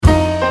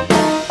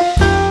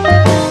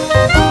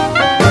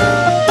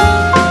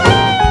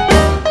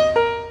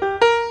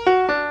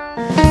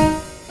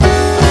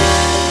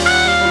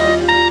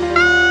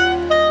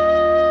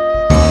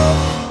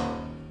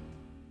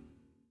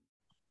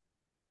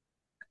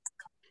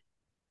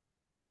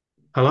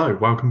Hello,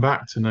 welcome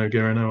back to No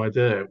Gear and No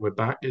Idea. We're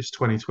back. It's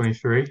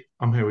 2023.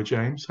 I'm here with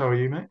James. How are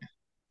you, mate?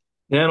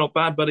 Yeah, not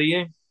bad, buddy.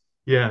 You?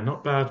 Yeah,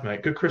 not bad,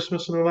 mate. Good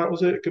Christmas and all that,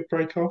 was it? Good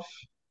break off?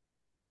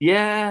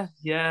 Yeah.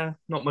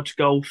 Not much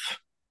golf,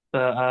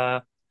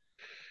 but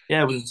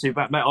yeah, it wasn't too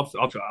bad, mate. I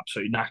feel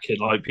absolutely knackered.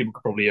 Like people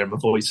could probably hear my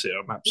voice here.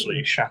 I'm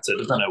absolutely shattered.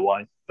 I don't know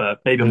why, but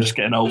maybe I'm Yeah, just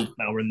getting old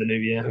now. We're in the new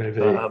year.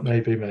 But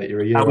maybe, mate.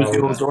 You're a how year was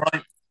yours? older. All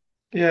right?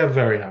 Yeah,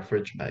 very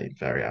average, mate.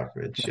 Very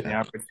average. Yeah,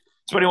 Yeah. average.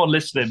 To anyone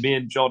listening, me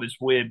and John is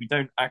weird. We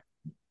don't act.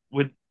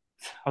 We're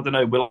I don't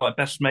know. We're like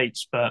best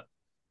mates, but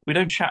we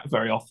don't chat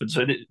very often.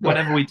 So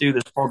whenever we do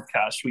this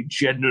podcast, we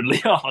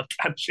genuinely are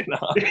catching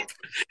up.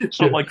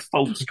 It's not Yeah, like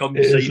false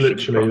it is conversation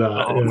we're literally trying to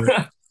put that. Yeah,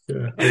 on.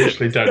 yeah. I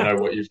literally don't know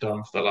what you've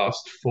done for the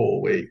last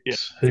four Yeah,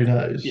 weeks. Who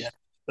yeah. knows?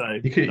 So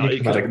You no, could it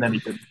have could had have a been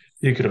anything.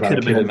 you could have had Could a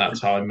have been kid in that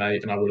anything. time,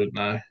 mate, and I wouldn't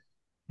know.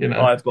 You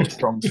know. I've got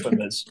strong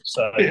swimmers,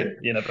 so Yeah,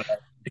 you never know.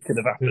 It could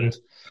have yeah, happened.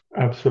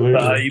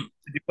 But absolutely.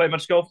 did you play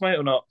much golf, mate,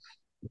 or not?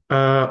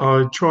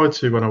 I tried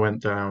to when I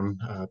went down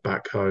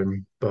back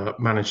home, but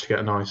managed to get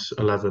a nice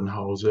 11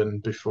 holes in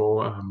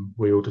before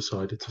we all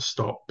decided to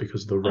stop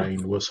because the Oh,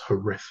 rain was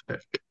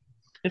horrific.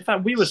 in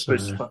fact, we were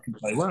supposed to So, fucking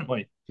play, weren't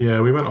we?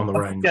 yeah, we went on the I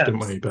range, forget. didn't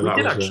we? But We that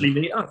did was, actually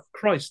meet up.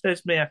 Christ,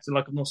 there's me acting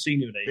like I've not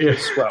seen you in yeah,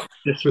 ages. Well,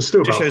 there's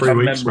still just about shows three how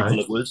weeks, mate. memorable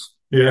it was.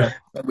 Yeah, Yeah,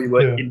 and we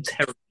were yeah.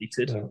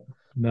 interrogated. No,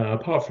 no,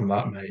 apart from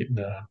that, mate,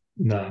 no,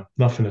 no,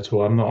 nothing at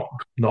all. I'm not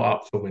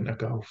up for winter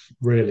golf.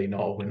 Really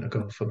not a winter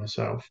golf for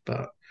myself,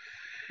 but,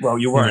 Well,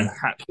 you're you wearing know,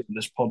 a hat in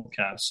this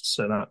podcast,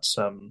 so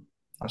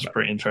that's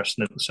pretty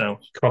interesting in itself.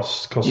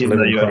 cost of Even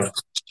though living you have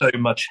crisis. so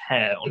much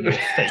hair on your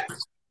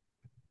face.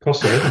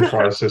 Cost of living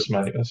crisis,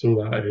 mate. That's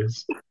all that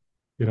is.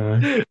 You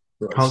know,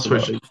 can't Christ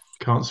switch alive.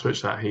 can't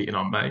switch that heating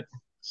on, mate.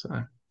 So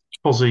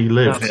Aussie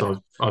Oh, lives, yeah.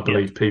 I Yeah.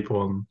 believe people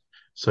on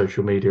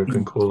social media have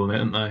been calling it,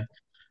 haven't they?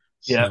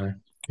 Yeah. So,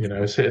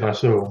 it's hitting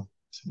us all.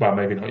 Well,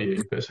 maybe not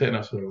you, but it's hitting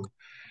us all.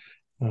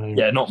 Um,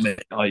 Yeah, not me.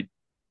 I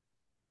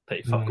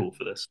pay you fuck know, all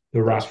for this.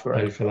 the That's RAF for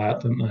paid for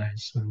that, didn't they?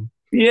 So,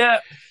 Yeah,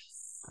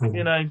 you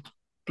you know, know,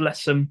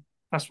 bless them.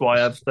 That's why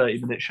I have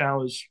 30-minute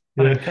showers.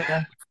 I yeah, don't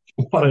care.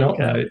 I why don't not,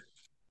 care. mate?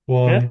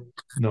 Yeah, Why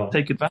not?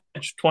 take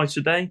advantage twice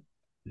a day.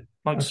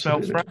 Like to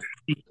smell Absolutely. fresh,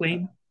 keep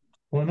clean.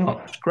 Why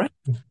not? It's great.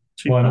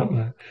 Why Superb. not,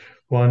 mate?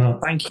 Why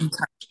not? Thank you,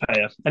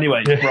 taxpayer.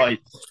 Anyway, Yeah. right.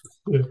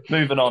 Yeah.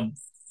 Moving on.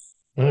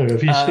 Oh,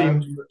 have you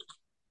seen? Um,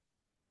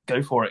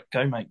 Go for it.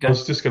 Go, mate. I Go.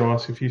 was just going to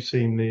ask if you've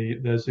seen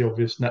there's the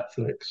obvious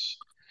Netflix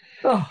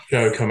Oh,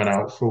 show coming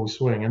out full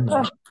swing, isn't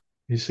oh, there?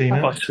 You seen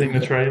have I it? Seen seen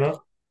the it? trailer?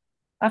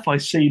 Have I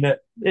seen it?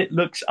 It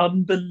looks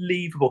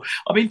unbelievable.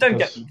 I mean, It don't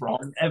get does. me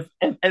wrong.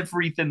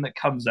 Everything that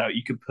comes out,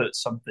 you can put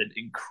something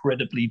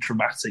incredibly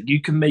dramatic.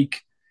 You can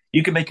make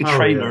a Oh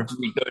trailer yeah, of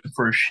me going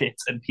for a shit,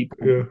 and people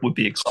yeah. would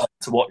be excited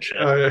to watch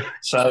it. Yeah.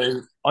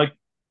 So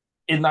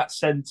in that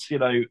sense, a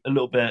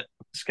little bit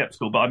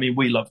skeptical. But I mean,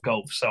 we love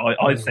golf, so I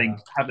Oh think yeah.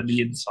 having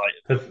the insight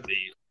of it Have would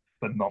be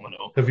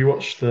phenomenal. Have you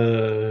watched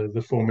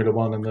the Formula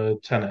One and the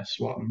tennis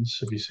ones?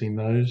 Have you seen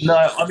No, those?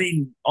 I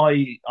mean,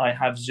 I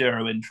have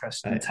zero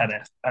interest in Eh,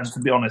 tennis, and to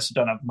be honest, I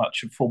don't have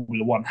much of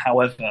Formula One.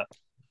 However,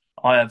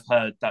 I have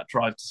heard that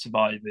Drive to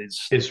Survive is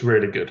It's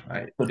really good,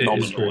 mate. It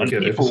is phenomenal, really and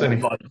good. If it's people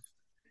any, like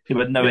who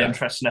had no yeah,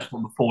 interest in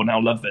F1 before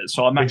now love it.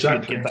 So I'm actually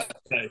going to give exactly. that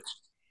a go,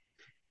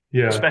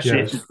 Yeah, especially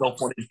yeah. if the golf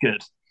one is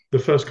good. The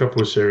first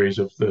couple of series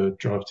of the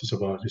Drive to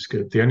Survive is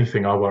good. The only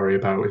thing I worry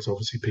about is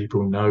obviously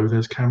people know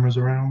there's cameras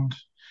around.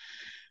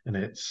 And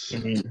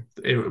Mhm.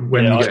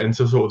 when Yeah, you get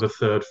into sort of the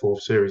third,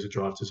 fourth series of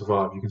Drive to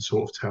Survive, you can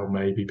sort of tell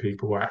maybe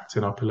people were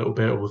acting up a little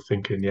bit or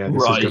thinking, yeah,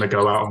 this is going right. to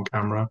go out on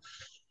camera.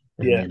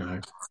 And, Yeah,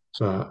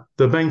 but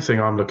the main thing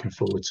I'm looking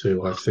forward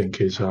to, I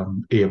think, is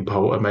Ian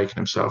Poulter making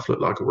himself look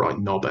like a right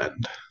knob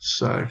end.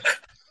 So,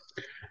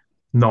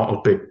 not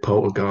a big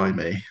Poulter guy,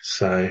 me.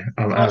 So,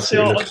 I'm I see.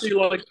 absolutely I looking. do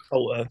like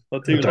Poulter. I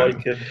I do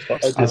like don't, him,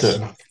 but I I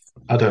just. don't,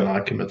 I don't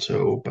like him at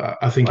all, but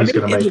I think I he's mean,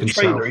 going to in make the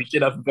trailer, himself. he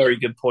did have a very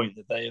good point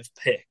that they have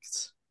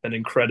picked an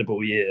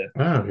incredible year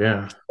Oh,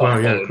 yeah. to start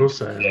Well, yeah, of following. course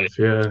they have.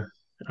 Yeah.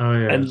 Oh,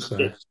 yeah. And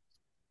So,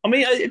 I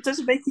mean, it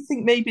doesn't make you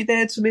think maybe they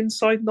had some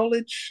inside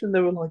knowledge and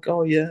they were like,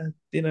 oh, yeah,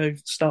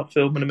 start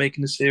filming and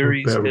making a a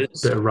series bit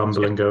because, of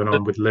rumbling going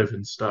on with Liv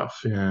and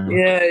stuff. Yeah.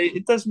 yeah,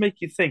 it does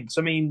make you think.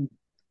 So, I mean,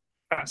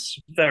 that's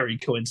very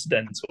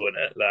coincidental in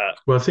it that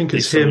Well, I think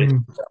they it's suddenly,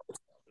 him.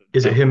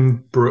 Is it yeah,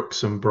 him,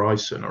 Brooks, and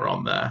Bryson are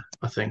on there?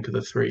 I think are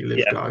the three Liv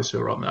yeah, guys who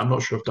are on there. I'm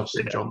not sure if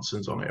Dustin yeah.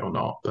 Johnson's on it or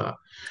not, but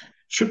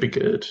should be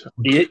good.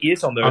 He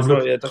is on there I'm as well.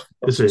 look. Yeah, Dustin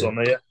Is Johnson's he? on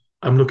there. Yeah.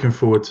 I'm looking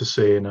forward to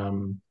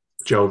seeing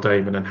Joel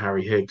Damon and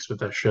Harry Higgs with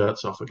their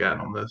shirts off again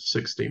on the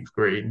 16th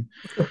green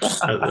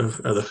at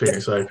the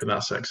Phoenix Open.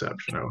 That's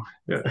exceptional.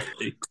 Yeah,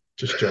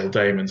 just Joel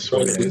Damon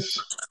swinging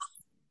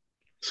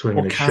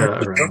What his shirt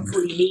character? That's around.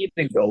 what you need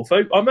in golf.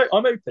 I'm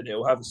hoping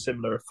it'll have a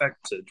similar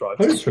effect to Drive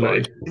to Survive.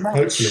 Hopefully, The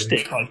amount of hopefully.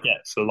 stick I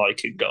get for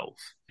liking golf.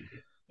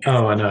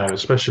 Oh, I know,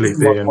 especially Like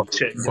being,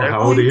 watching, well,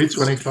 how oh, old are you you? can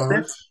see 25?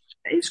 them.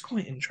 It is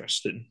quite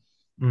interesting.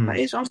 That Mm,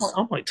 is, I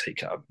might take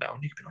it up now,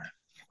 and you can be like,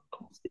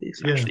 "Fuck off,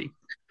 yeah,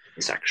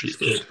 it's actually it's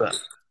good." good. But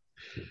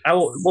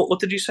What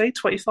did you say?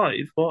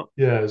 25? What?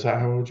 Yeah, is that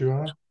how old you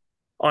are?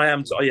 I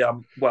am. Yeah.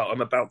 Well,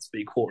 I'm about to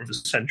be quarter of a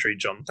century,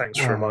 John. Thanks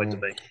for reminding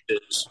Wow. me.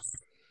 It's,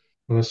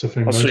 Well, that's the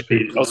thing. Most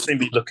people, I'll soon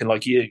be looking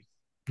like you,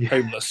 yeah,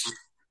 homeless.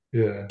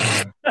 yeah,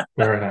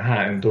 wearing a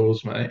hat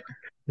indoors, mate.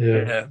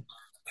 Yeah, Yeah.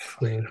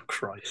 so,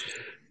 Christ.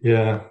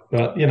 yeah.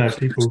 But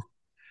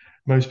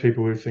most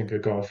people who think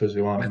of golfers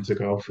who aren't into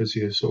golfers,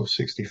 are sort of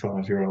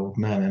 65-year-old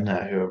men in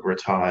there who have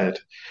retired.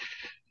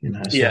 So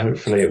Yeah.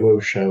 hopefully it will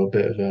show a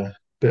bit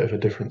of a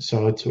different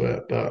side to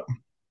it. But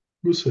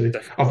we'll see.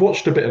 Definitely. I've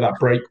watched a bit of that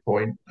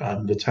Breakpoint,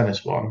 the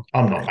tennis one.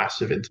 I'm not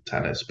massive into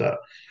tennis, but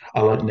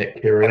I like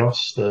Nick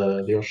Kyrgios,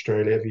 the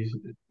Australia.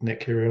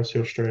 Nick Kyrgios,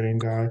 the Australian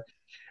guy, Yeah.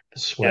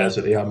 swears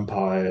at the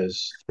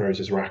umpires, throws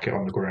his racket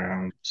on the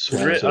ground, See,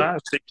 swears I at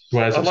like it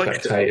like that.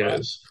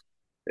 spectators.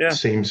 Yeah.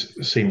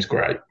 Seems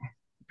great.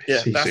 Yeah,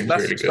 He seems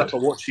that's really the stuff good. I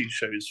watch these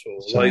shows for.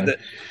 Like So, that,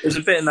 there's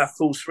a bit in that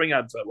full swing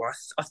advert where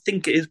I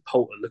think it is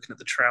Poulter looking at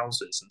the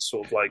trousers and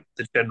sort of like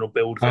the general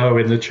build of it. oh,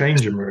 in the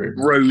changing room.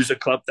 Rose a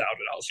club down,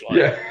 and I was like,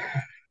 Yeah,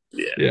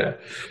 yeah, yeah,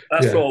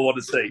 that's what yeah, I want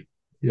to see.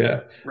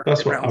 yeah. Wrap That's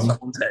it what round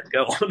someone's head.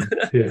 Go on.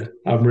 yeah,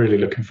 I'm really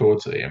looking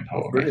forward to Ian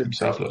Poulter making Brilliant.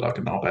 himself look like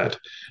a knobhead.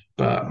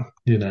 But,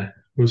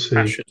 we'll see.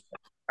 Passion.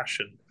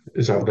 Passion.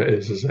 Is that what it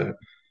is it?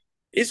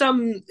 Is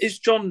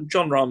Jon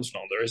Rahm's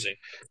not there, is he?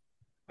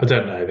 I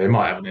don't know. They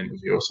might have an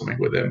interview or something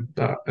with him,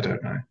 but I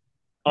don't know.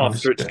 I'm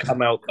After it's yeah.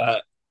 come out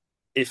that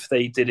if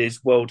they did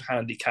his world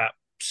handicap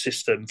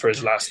system for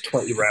his last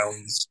 20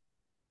 rounds,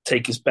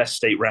 take his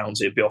best 8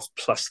 rounds, it'd be off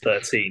plus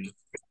 13.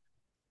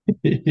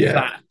 Yeah,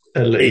 That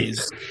elite.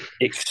 is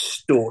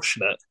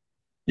extortionate.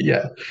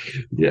 Yeah,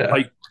 yeah. I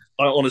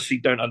I honestly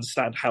don't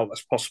understand how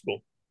that's possible.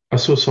 I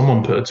saw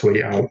someone put a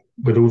tweet out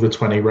with all the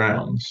 20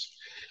 rounds,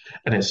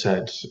 and it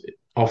said,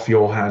 "Off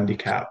your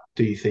handicap,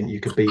 do you think you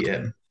could beat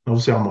him?"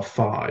 Obviously, I'm a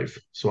five,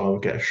 so I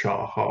would get a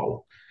shot a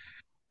hole.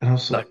 And I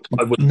was No, like,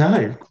 I wouldn't.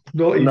 no,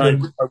 not No,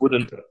 even. I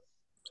wouldn't.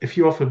 If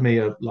you offered me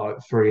a like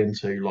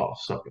 3-2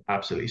 loss, I'd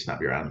absolutely snap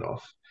your hand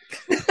off.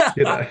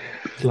 You know,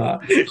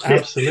 like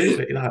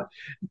absolutely. Like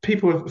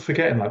people are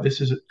forgetting, like this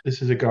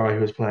is a guy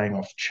who is playing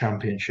off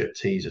championship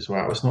tees as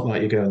well. It's not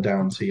like you're going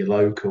down to your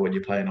local and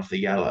you're playing off the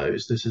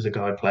yellows. This is a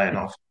guy playing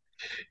off,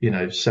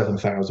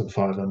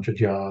 7,500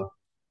 yard,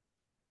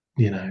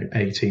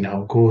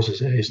 18-hole courses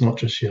here. It's not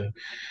just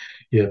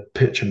your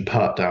pitch and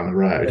putt down the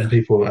road. Yeah. And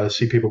people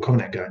see people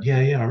commenting going, yeah,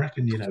 yeah, I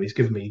reckon, he's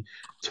given me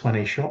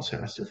 20 shots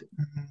here. I still think,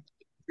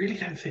 really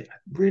don't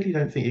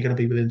think you're going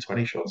to be within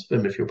 20 shots of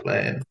him if you're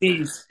playing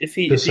the If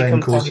he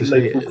same comes down course your as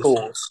he local is.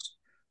 course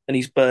and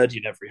he's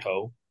birdieing every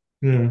hole,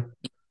 Yeah.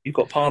 you've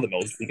got par the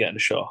holes to be getting a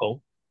shot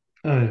hole.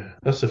 Oh, yeah.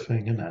 That's the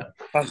thing, isn't it?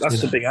 You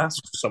That's a know. big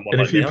ask for someone And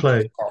like if you me.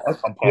 play, Par.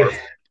 yeah,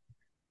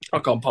 I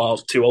can't par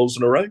 2 holes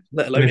in a row,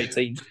 let and alone if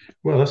 18.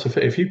 well, that's the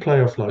thing. If you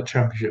play off like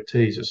championship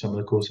tees at some of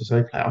the courses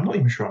they play, I'm not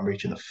even sure I'm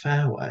reaching the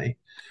fairway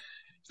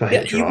if I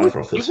hit Yeah, a driver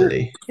off the you would.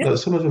 tee. Yeah. Like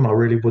some of them, I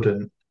really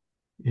wouldn't.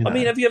 You I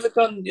mean, know. have you ever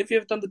done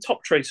the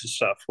top tracer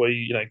stuff where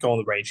you go on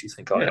the range, you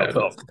think, oh, yeah, I'll Yeah,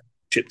 put off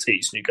chip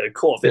tees, and you go,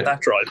 cool, I've hit yeah.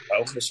 that drive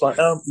well. And it's like,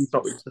 oh, you've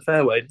not reached the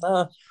fairway.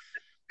 Ah,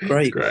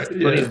 great, Great. Yeah,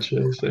 brilliant.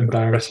 cheers. Impressive.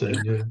 Embarrassing.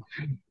 Yeah, Yeah, you've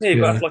got to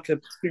yeah, have like a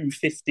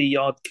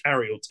 250-yard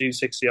carry or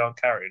 260-yard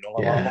carry, and I'm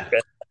not yeah, getting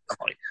that. I'm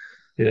like,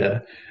 yeah, yeah.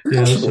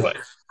 That's impossible, the mate.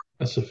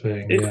 that's the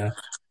thing. It, Yeah,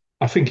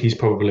 I think he's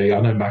probably.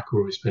 I know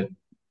McIlroy's been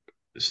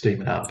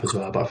steaming up as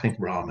well, but I think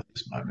Rahm at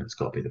this moment has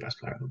got to be the best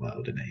player in the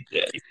world, isn't he?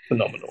 yeah, he's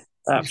phenomenal.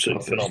 He's got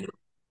Absolutely to be. phenomenal.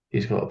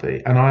 He's got to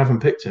be. And I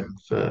haven't picked him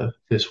for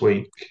this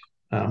week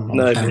on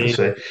No, me fantasy,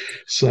 either.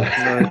 so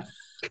No.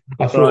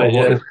 I thought Right,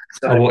 yeah. I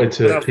So, wanted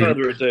to without peep.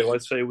 further ado,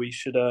 I'd say we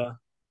should, Yeah,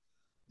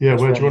 as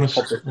where we're do you on the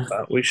want topic of to?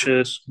 that,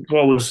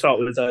 we'll start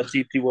with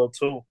DP World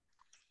Tour.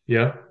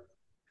 Yeah,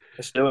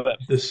 Let's do it.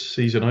 this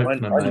season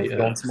opener, I need mate. to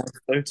go onto my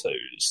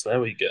photos. There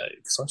we go.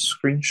 Because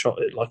I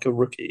screenshot it like a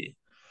rookie.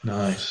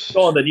 Nice.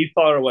 Go on then, you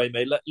fire away,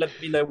 mate. Let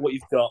me know what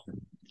you've got.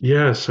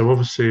 Yeah, so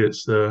obviously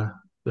it's the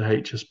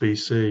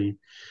HSBC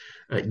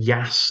at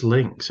Yas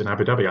Links in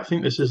Abu Dhabi. I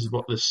think this is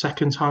what the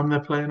second time they're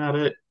playing at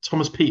it.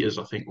 Thomas Peters,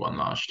 I think, won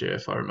last year,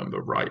 if I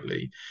remember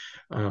rightly.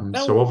 Now,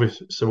 So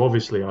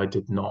obviously I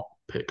did not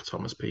pick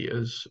Thomas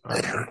Peters.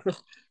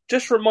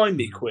 just remind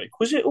me quick.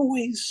 Was it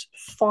always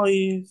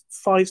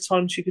five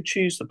times you could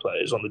choose the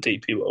players on the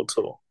DP World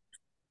Tour?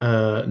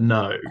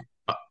 No,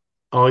 I,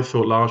 I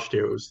thought last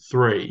year it was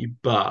three,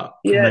 but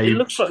Yeah, it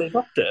looks like they've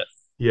upped it.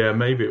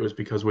 maybe it was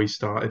because we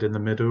started in the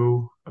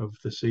middle of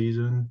the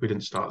season. We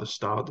didn't start at the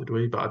start, did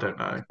we? But I don't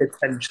know.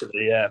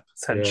 Potentially, yeah, Yeah,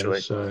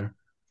 potentially. so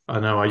I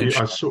know Good I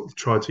shout. sort of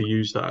tried to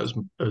use that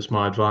as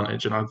my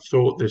advantage, and I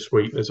thought this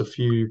week there's a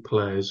few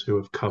players who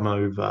have come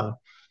over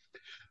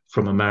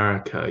from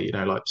America,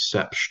 like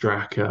Sepp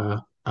Straka,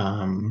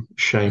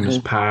 Seamus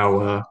Mhm.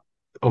 Power,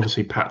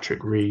 obviously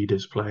Patrick Reed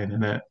is playing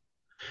in it.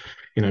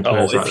 Oh,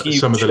 Players if like you've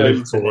some of the live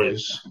chosen him,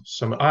 boys.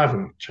 Some I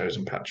haven't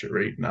chosen Patrick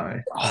Reed, no.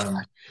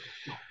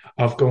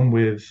 I've gone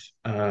with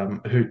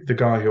who the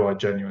guy who I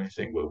genuinely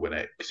think will win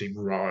it because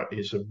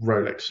he's a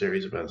Rolex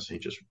Series events and he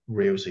just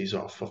reels these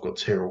off. I've got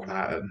Tyrrell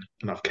Hatton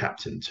and I've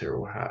captained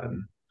Tyrrell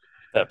Hatton.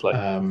 Fair play.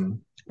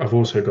 Um, I've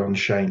also gone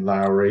Shane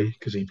Lowry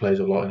because he plays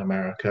a lot in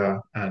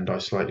America and I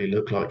slightly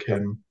look like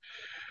him.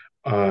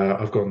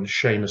 I've gone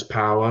Seamus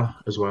Power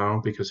as well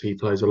because he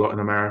plays a lot in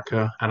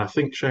America, and I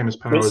think Seamus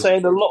You're Power's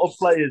saying a lot of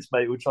players,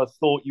 mate, which I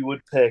thought you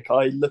would pick.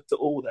 I looked at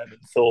all of them and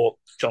thought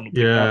John will pick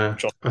that. yeah.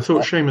 John I will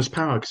thought pick Seamus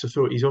Power because I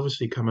thought he's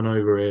obviously coming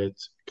over here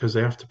because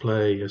they have to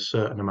play a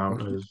certain amount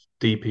that. of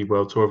DP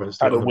World Tour events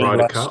to Had get a on the win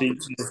Ryder last Cup.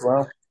 season as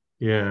well.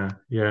 Yeah,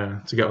 yeah,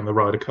 to get on the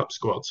Ryder Cup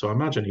squad. So I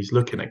imagine he's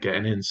looking at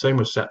getting in. Same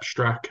with Sepp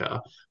Straka,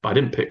 but I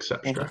didn't pick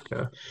Sepp Mhm.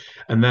 Straka.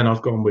 And then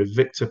I've gone with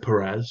Victor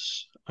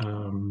Perez,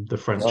 the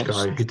French Nice.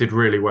 guy who did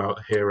really well at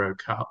the Hero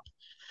Cup.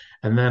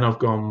 And then I've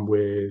gone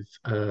with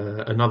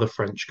another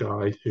French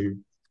guy who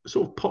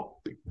sort of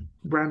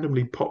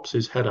randomly pops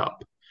his head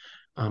up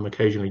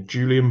occasionally.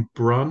 Julian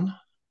Brun.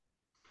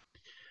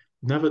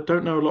 Never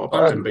don't know a lot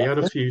about him, but he had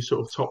a few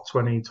sort of top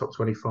 20, top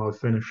 25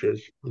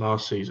 finishes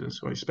last season.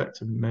 So I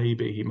expect him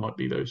maybe he might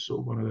be those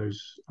sort of one of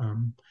those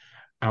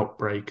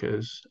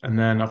outbreakers. And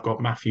then I've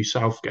got Matthew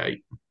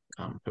Southgate,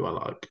 who I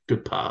like.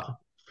 Good par.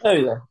 Oh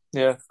yeah,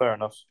 yeah. Fair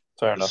enough.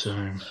 Fair enough. So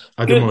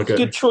I didn't Good, want to go.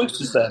 good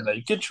choices there,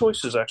 mate. Good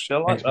choices, actually. I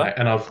like Thanks, that. mate.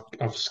 And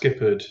I've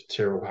skippered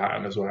Tyrrell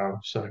Hatton as well.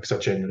 So because I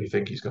genuinely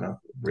think he's going to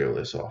reel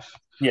this off.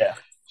 Yeah.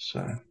 So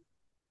look,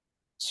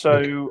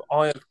 So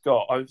I've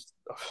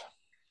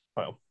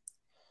well,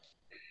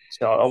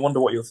 so I wonder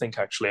what you'll think.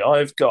 Actually,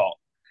 I've got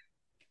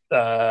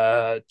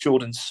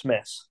Jordan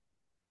Smith,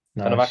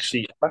 and nice.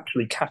 I've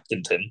actually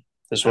captained him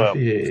as Have well.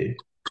 you?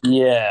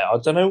 Yeah, I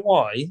don't know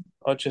why.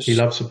 I He just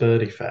loves a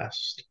birdie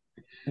fest.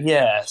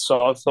 Yeah,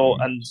 so I thought,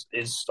 Mm, and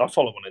is I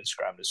follow him on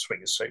Instagram. His swing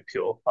is so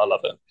pure. I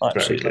love it. I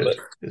it's very absolutely good. love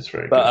it. It's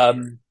very But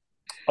good.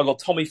 I got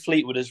Tommy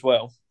Fleetwood as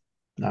well.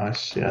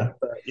 Nice. Yeah.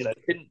 But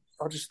didn't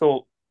I just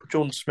thought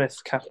Jordan Smith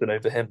captain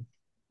over him.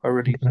 I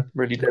really, Okay.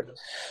 really did.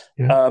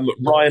 Yeah.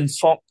 Ryan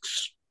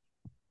Fox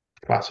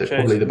Classic. shows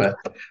Probably the he best.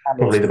 hammers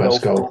Probably the the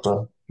best golf ball.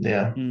 golfer.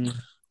 Yeah. Mm.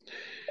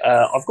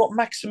 I've got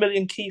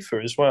Maximilian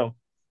Kiefer as well.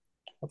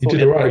 I He thought he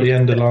did all had a right at really the good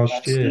end of finish last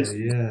last year.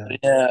 season. Yeah.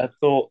 Yeah, I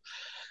thought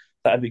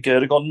that'd be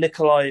good. I got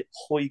Nikolai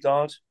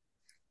Højgaard,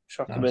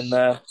 chuck him in Nice.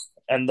 there,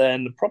 and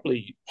then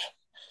probably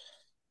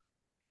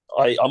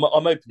I'm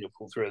hoping you'll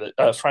pull through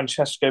it.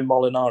 Francesco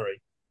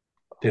Molinari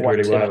Did really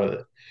whacked him in. well at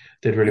it.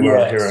 Did really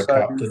well at the Yeah, Hero so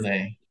Cup, didn't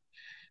he?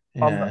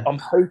 I'm Yeah. I'm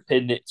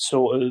hoping it's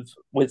sort of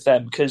with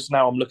them because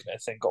now I'm looking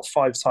at it, got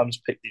 5 times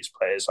pick these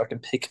players. I can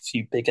pick a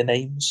few bigger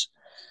names,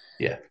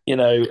 Yeah.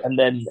 and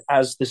then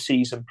as the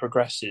season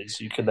progresses,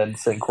 you can then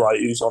think, right,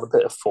 who's on a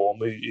bit of form,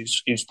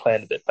 who's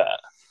playing a bit better.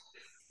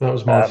 That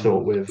was my Um,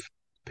 thought with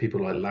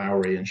people like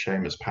Lowry and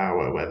Seamus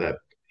Power, where they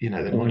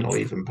might not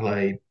even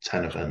play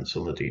 10 events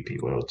on the DP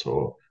World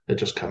Tour. They're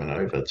just coming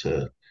over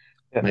to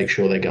yeah, make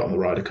sure they get on the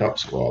Ryder Cup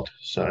squad.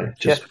 So yeah.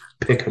 just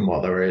pick them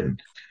while they're in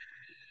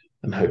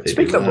and hope they do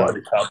Speaking of well.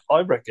 Ryder Cup, I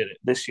reckon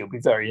this year will be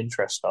very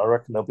interesting. I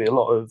reckon there'll be a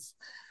lot of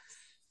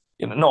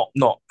not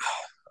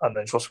I don't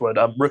know what's the word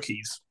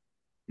rookies.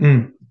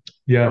 Mm, A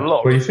yeah. lot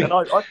of Well, you rookies, and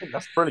think I think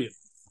that's brilliant.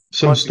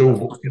 some I think that's still,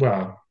 brilliant.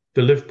 well,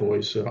 the Live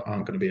boys aren't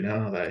going to be in,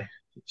 are they?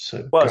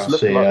 So Well, it's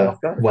looking like they're Garcia,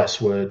 not going.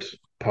 Westwood,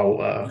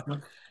 Poulter,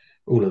 Mhm.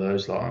 all of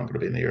those lot aren't going to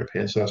be in the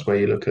European. So that's where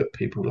you look at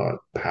people like And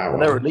they're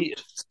Power,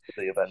 elitists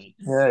for the event.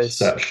 Yeah,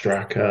 Sepp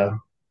Straka,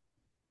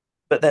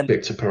 but then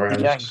Victor the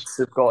Perez, Yanks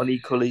have got an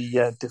equally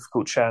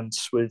difficult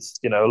chance with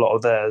a lot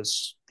of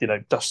theirs.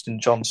 Dustin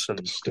Johnson,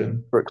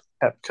 Dustin, Brooks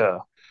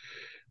Koepka,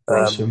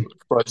 Bryson,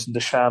 Bryson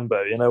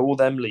DeChambeau. All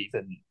them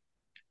leaving,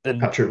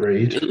 and Patrick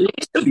Reed.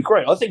 it's going to be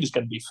great. I think it's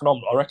going to be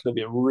phenomenal. I reckon it'll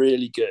be a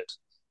really good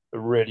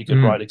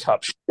Mm, Ryder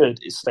Cup. Should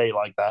it stay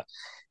like that?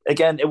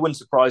 Again, it wouldn't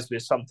surprise me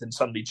if something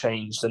suddenly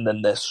changed and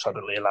then they're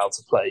suddenly allowed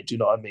to play. Do you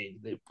know what I mean?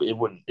 It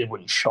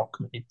wouldn't shock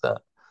me,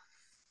 but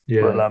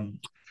we'll yeah,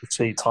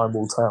 see. Time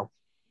will tell.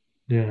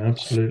 yeah,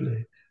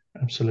 absolutely,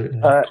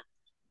 absolutely, Uh,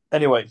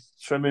 anyway,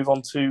 shall we move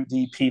on to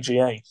the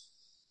PGA?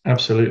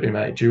 absolutely,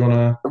 mate. Do you want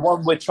to? The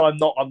one which I'm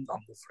not very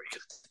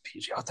good at the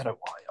PGA. I don't know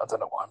why. I don't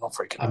know why I'm not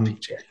very good at the I'm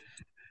PGA.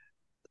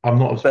 I'm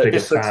not as But big a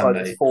this looks fan, like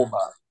the mate.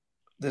 format.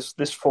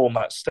 This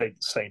format stayed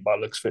the same by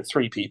looks of it.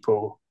 Three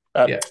people,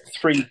 Yeah,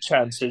 3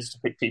 chances to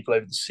pick people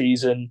over the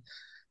season.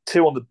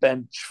 2 on the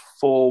bench,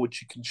 4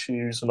 which you can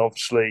choose, and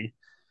obviously,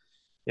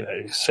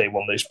 say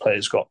one of those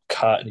players got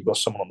cut and you've got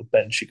someone on the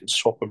bench, you can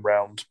swap them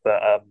round.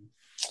 But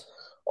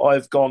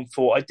I've gone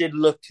for. I did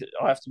look.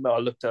 I have to admit, I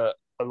looked at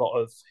a lot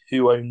of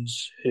who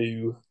owns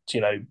who.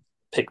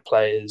 Pick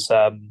players.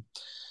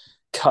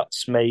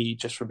 Cuts made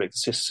just for a bit of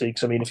consistency.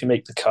 Because I mean, if you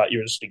make the cut,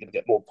 you're instantly going to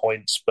get more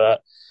points.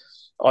 But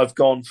I've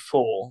gone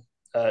for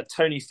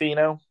Tony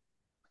Finau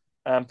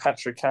and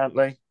Patrick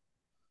Cantlay,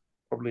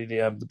 probably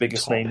the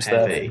biggest top names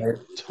there for heavy, me.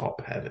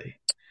 top heavy.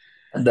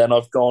 And then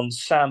I've gone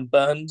Sam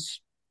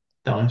Burns,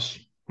 Nice.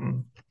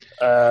 Mm.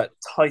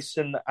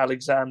 Tyson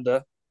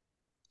Alexander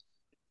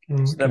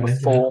is number Okay,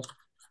 yeah. 4.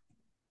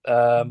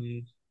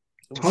 Um,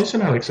 what's Tyson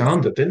someone else?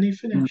 Alexander, didn't he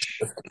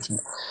finish?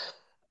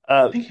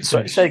 I think he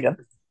Sorry, say finished.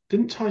 again.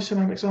 Didn't Tyson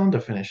Alexander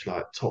finish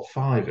like top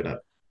 5 in it?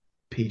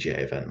 PGA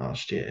event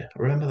last year.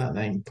 I remember that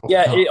name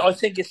Yeah, popping up. I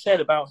think it said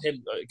about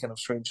him. Again, I've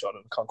screenshot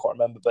and I can't quite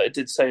remember, but it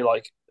did say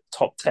like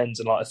top tens,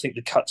 and like I think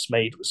the cuts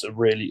made was a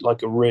really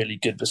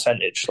good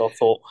percentage. So I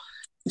thought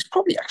he's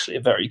probably actually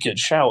a very good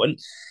shout. And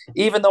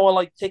even though I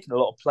like picking a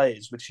lot of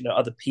players, which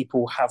other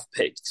people have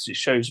picked, because it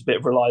shows a bit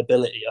of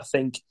reliability, I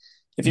think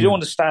if you don't Mm,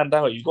 want to stand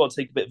out, you've got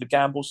to take a bit of a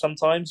gamble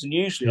sometimes. And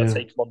usually, I yeah,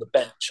 take him on the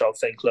bench. I'll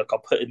think, look, I'll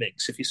put him in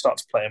because if he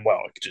starts playing well,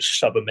 I could just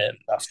shove him in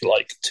after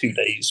like 2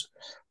 days,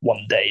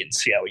 one day, and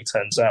see how he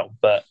turns out.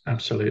 But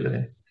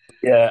absolutely.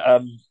 yeah,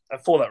 and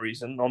for that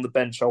reason, on the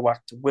bench, I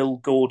whacked Will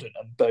Gordon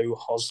and Bo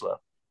Hosler.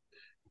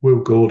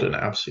 Will Gordon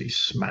absolutely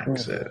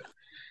smacks Mm. it.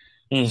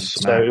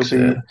 So it'll Smacks be.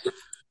 it.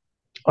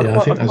 Yeah, I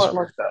I think quite there's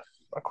like that.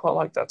 I quite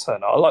like that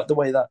turn. I like the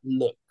way that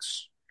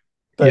looks.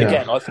 But yeah,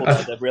 again, I thought that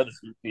with every other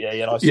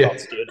PPA, and I yeah,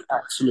 started doing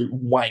absolute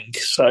wank.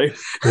 So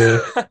yeah.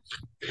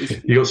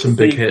 it's, You got some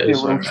big it could be a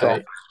hitters though, real shock.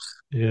 mate.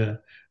 Yeah,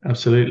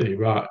 absolutely.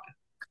 Right.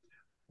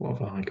 What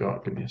have I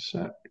got? Give me a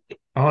sec.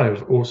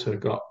 I've also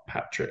got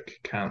Patrick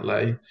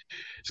Cantlay.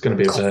 It's going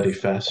to be a birdie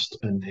fest,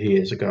 and he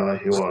is a guy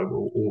who I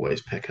will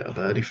always pick at a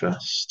birdie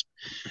fest.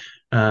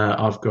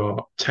 I've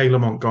got Taylor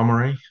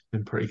Montgomery,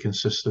 been pretty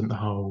consistent the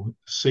whole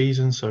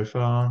season so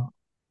far.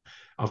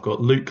 I've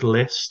got Luke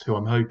List, who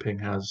I'm hoping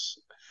has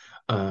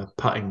a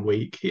putting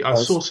week. I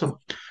saw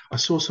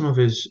some of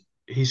his.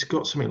 He's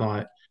got something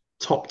like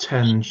top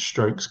 10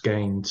 strokes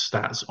gained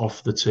stats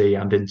off the tee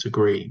and into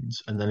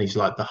greens, and then he's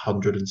like the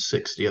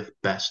 160th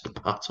best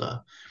putter.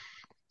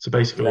 So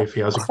basically, Yeah. if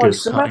he has a good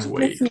Christ, putting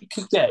imagine if week, he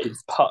could get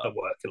his putter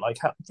working. Like,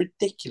 how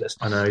ridiculous.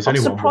 I know he's I'm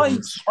only won surprised.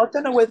 once. I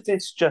don't know whether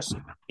it's just,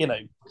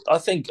 I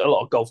think a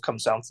lot of golf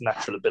comes down to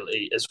natural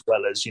ability as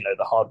well as, the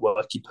hard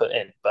work you put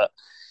in. But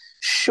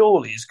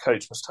surely his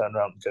coach must turn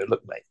around and go,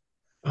 look, mate,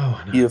 Oh,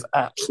 I know. you have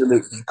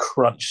absolutely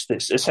crunched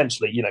this.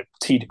 Essentially,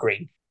 tee to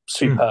green, Mm.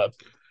 superb,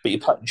 but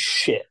you're putting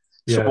shit.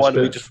 So Yeah, it's why a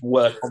don't we bit. just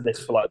work on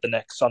this for like the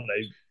next, I don't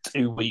know,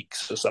 2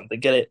 weeks or something?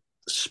 Get it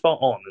spot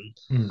on.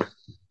 And Mm.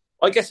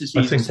 I guess it's I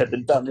easier think said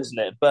than done, isn't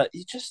it? But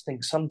you just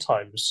think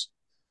sometimes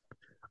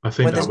I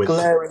think when that there's with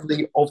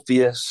glaringly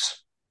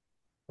obvious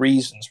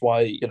reasons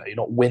why you're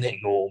not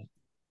winning, or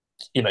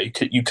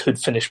you could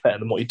finish better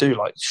than what you do.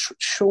 Like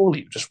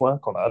surely you just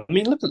work on that. I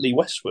mean, look at Lee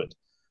Westwood,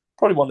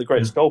 probably one of the yeah,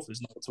 greatest golfers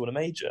not to win a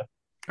major.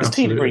 His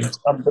tee to green absolutely. is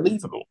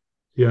unbelievable.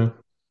 Yeah,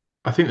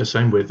 I think the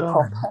same with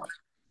Can't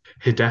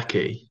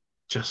Hideki.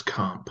 Just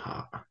can't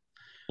putt.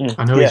 Yeah,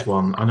 I know he's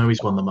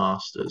won the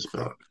Masters,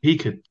 but he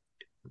could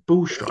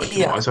ball striking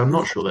yeah, wise. I'm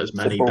not sure there's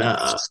the many ball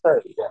better.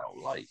 so well,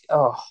 like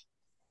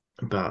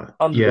But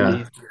yeah,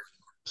 unbelievable.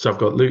 so I've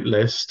got Luke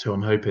List, who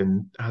I'm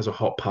hoping has a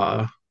hot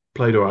putter.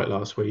 Played all right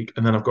last week,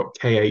 and then I've got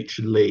KH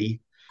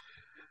Lee,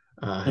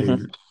 Mm-hmm.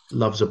 who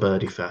loves a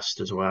birdie fest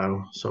as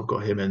well. So I've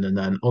got him in, and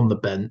then on the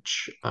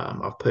bench,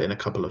 I've put in a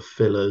couple of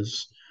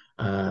fillers.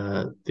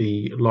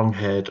 The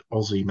long-haired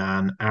Aussie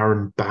man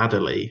Aaron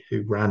Baddeley,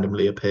 who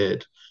randomly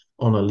appeared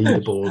on a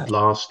leaderboard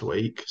last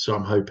week. So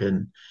I'm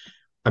hoping,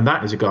 and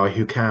that is a guy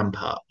who can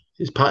putt.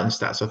 His putting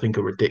stats, I think,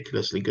 are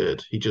ridiculously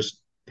good. He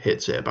just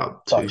hits it about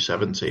Like,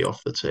 270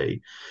 off the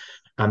tee.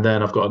 And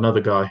then I've got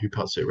another guy who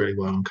puts it really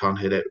well and can't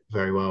hit it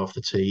very well off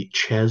the tee,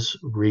 Ches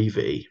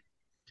Reavie.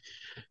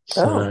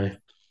 oh So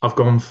I've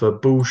gone for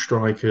bull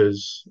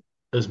strikers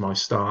as my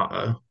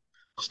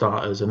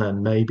starters, and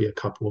then maybe a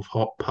couple of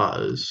hot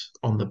putters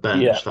on the yeah,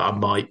 bench that I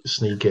might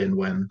sneak in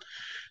when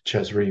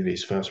Ches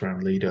Reavie's first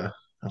round leader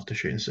after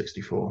shooting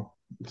 64.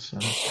 So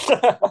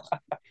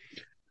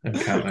and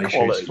Cantlay shoots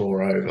quality,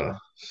 four over.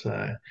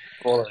 So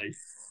quality.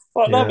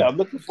 Well, no, man, yeah, I'm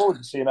looking forward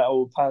to seeing how it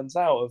all pans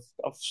out.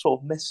 I've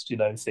sort of missed,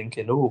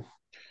 thinking, oh,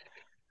 I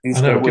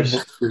who's know. going to It win gives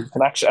this group,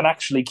 and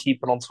actually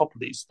keeping on top of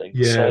these things.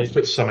 yeah, So it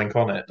puts something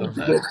on it,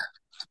 doesn't it?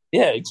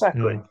 yeah,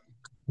 exactly, Yeah, no,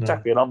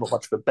 exactly. And I'm not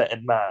much of a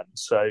betting man,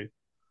 so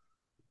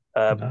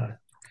no. um,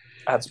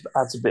 adds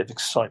a bit of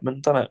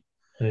excitement, doesn't it?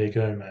 There you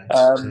go, mate.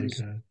 There Um, you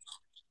go.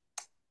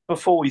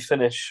 before we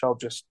finish, I'll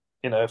just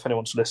if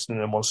anyone's listening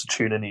and wants to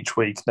tune in each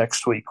week,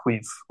 next week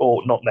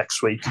or not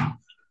next week,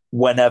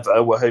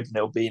 whenever we're hoping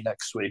it'll be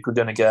next week, we're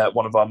going to get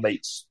one of our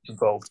mates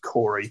involved,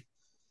 Corey,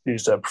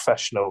 who's a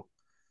professional,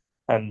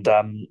 and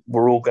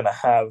we're all going to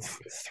have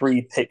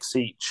 3 picks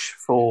each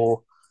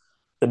for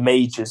the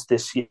majors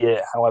this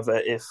year.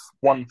 However, if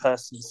one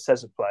person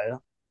says a player,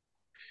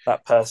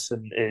 that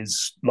person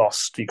is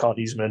lost. You can't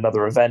use them in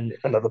another event.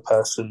 Another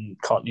person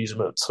can't use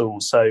them at all.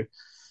 So,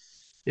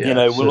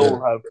 Yeah. we'll So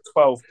all have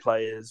 12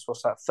 players.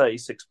 What's that?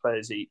 36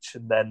 players each.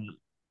 And then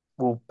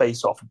we'll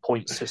base off a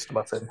point system,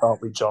 I think,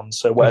 aren't we, John?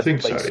 So I whatever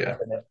think so. place you Yeah.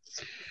 finish,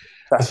 I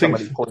that's how think.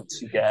 many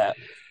points you get.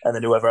 And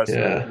then whoever has the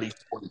Yeah.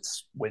 least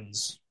points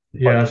wins by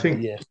Yeah. the end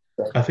of the year.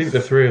 So, I think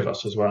the three of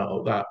us as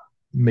well. That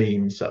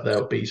means that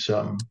there'll be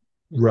some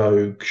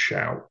rogue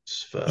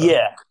shouts for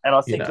yeah, and I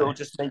you think know. it'll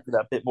just make it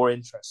a bit more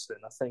interesting.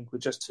 I think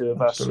with just two of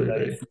us,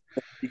 Absolutely.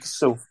 you can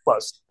still, well,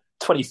 it's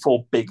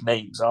 24 big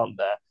names, aren't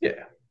there?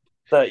 Yeah.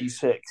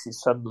 36 is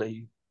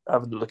suddenly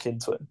having to look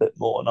into it a bit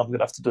more, and I'm going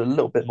to have to do a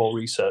little bit more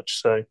research.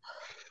 So,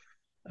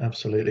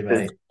 Absolutely,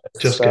 It's, mate.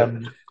 it's Just get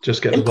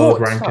just get the world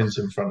important stuff. rankings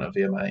in front of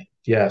you, mate.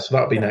 Yeah, so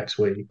that'll be Yeah, next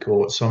week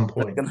or at some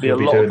there's point. going to be We'll a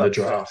be lot doing of the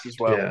upsets draft. as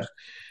well. Yeah,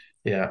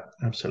 yeah,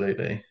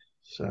 absolutely.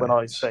 So When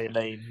I it's say a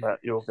name that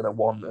you're going to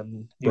want,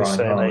 and you Brian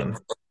say a name, Harman.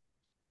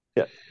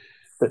 yeah,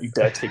 that you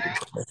dare take it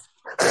from me.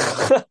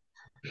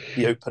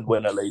 The Open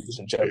winner, ladies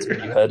and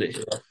gentlemen, you heard it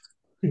here.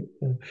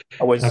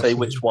 I won't say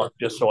which Absolutely. one,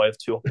 just so I have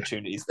two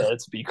opportunities there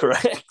to be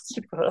correct.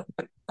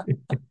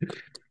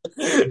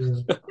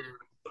 Yeah,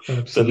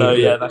 But no,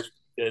 yeah, absolutely. that's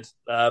good.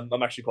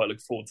 I'm actually quite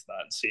looking forward to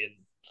that and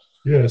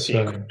Yeah,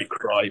 seeing so Rory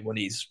cry when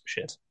he's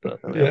shit.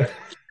 But there we are. yeah,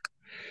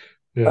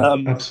 yeah,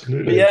 But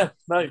absolutely. yeah,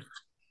 no,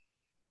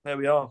 there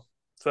we are.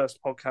 First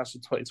podcast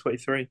of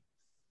 2023.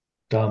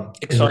 Done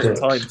in the Exciting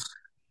books. times.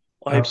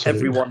 I hope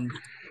Absolutely. everyone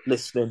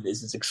listening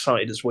is as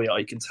excited as we are.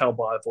 You can tell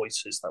by our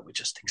voices that we're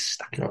just Got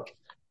ecstatic.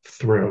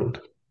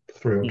 thrilled.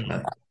 Thrilled,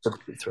 mate.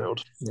 Absolutely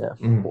thrilled. Yeah.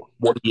 Mm.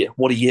 What a year!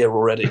 What a year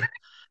already.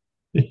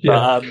 Yeah,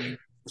 But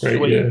great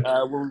sweet. year.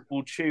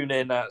 We'll tune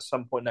in at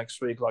some point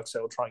next week. Like I said,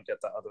 we'll try and get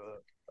that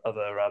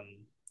other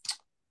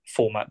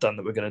format done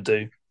that we're going to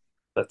do.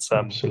 But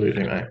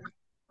Absolutely, mate.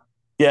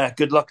 yeah,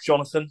 good luck,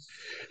 Jonathan.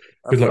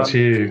 Have Good luck to fun.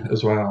 you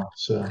as well.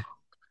 So,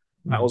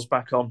 That mm, was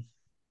back on.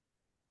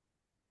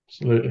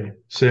 absolutely.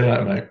 See you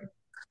later, mate.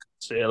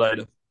 See you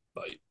later.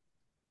 Bye.